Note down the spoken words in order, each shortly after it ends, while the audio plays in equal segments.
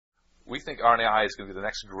We think RNAi is going to be the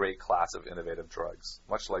next great class of innovative drugs,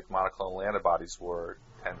 much like monoclonal antibodies were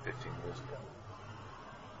 10, 15 years ago.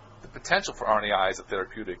 The potential for RNAi as a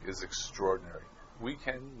therapeutic is extraordinary. We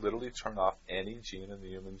can literally turn off any gene in the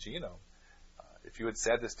human genome. If you had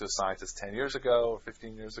said this to a scientist 10 years ago or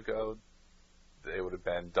 15 years ago, they would have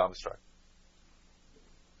been dumbstruck.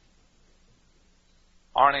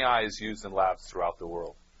 RNAi is used in labs throughout the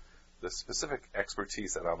world. The specific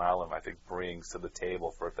expertise that Alnylam, I think, brings to the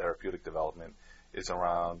table for therapeutic development is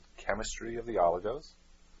around chemistry of the oligos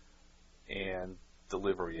and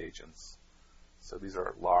delivery agents. So these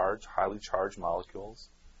are large, highly charged molecules,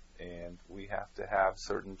 and we have to have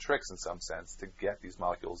certain tricks in some sense to get these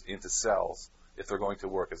molecules into cells if they're going to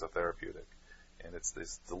work as a therapeutic. And it's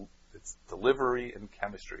delivery and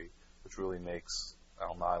chemistry which really makes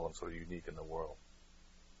Alnylam sort of unique in the world.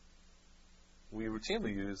 We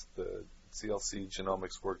routinely use the CLC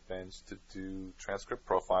genomics workbench to do transcript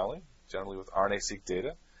profiling, generally with RNA-seq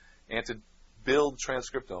data, and to build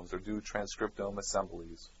transcriptomes or do transcriptome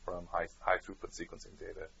assemblies from high-throughput sequencing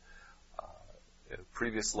data. In a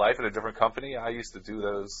previous life at a different company, I used to do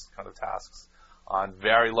those kind of tasks on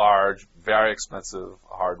very large, very expensive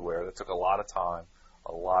hardware that took a lot of time,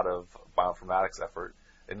 a lot of bioinformatics effort,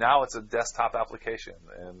 and now it's a desktop application,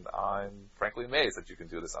 and I'm frankly amazed that you can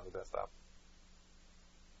do this on the desktop.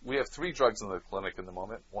 We have 3 drugs in the clinic in the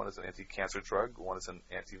moment. One is an anti-cancer drug, one is an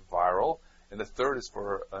antiviral, and the third is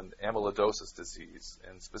for an amyloidosis disease,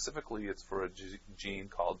 and specifically it's for a gene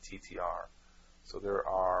called TTR. So there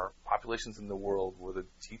are populations in the world where the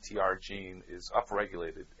TTR gene is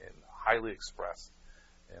upregulated and highly expressed,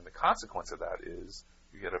 and the consequence of that is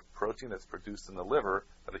you get a protein that's produced in the liver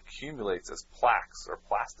that accumulates as plaques or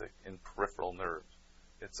plastic in peripheral nerves.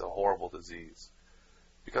 It's a horrible disease.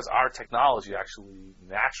 Because our technology actually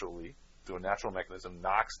naturally, through a natural mechanism,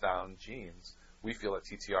 knocks down genes, we feel that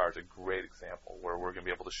TTR is a great example where we're going to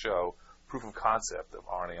be able to show proof of concept of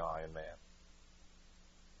RNAi in man.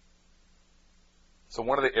 So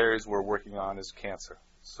one of the areas we're working on is cancer.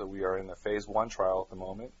 So we are in a phase 1 trial at the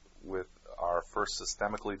moment with our first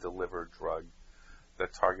systemically delivered drug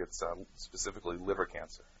that targets specifically liver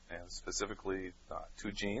cancer, and specifically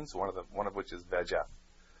 2 genes, one of which is VEGF.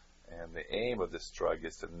 And the aim of this drug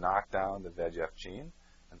is to knock down the VEGF gene,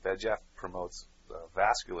 and VEGF promotes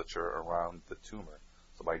vasculature around the tumor.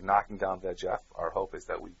 So by knocking down VEGF, our hope is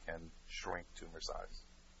that we can shrink tumor size.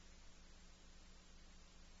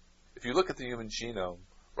 If you look at the human genome,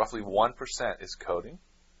 roughly 1% is coding,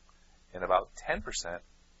 and about 10%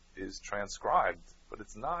 is transcribed, but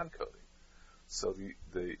it's non-coding. So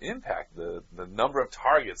the impact, the number of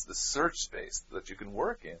targets, the search space that you can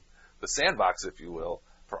work in, the sandbox, if you will,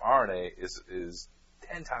 for RNA is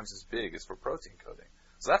 10 times as big as for protein coding.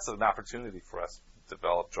 So that's an opportunity for us to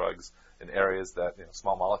develop drugs in areas that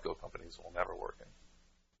small molecule companies will never work in.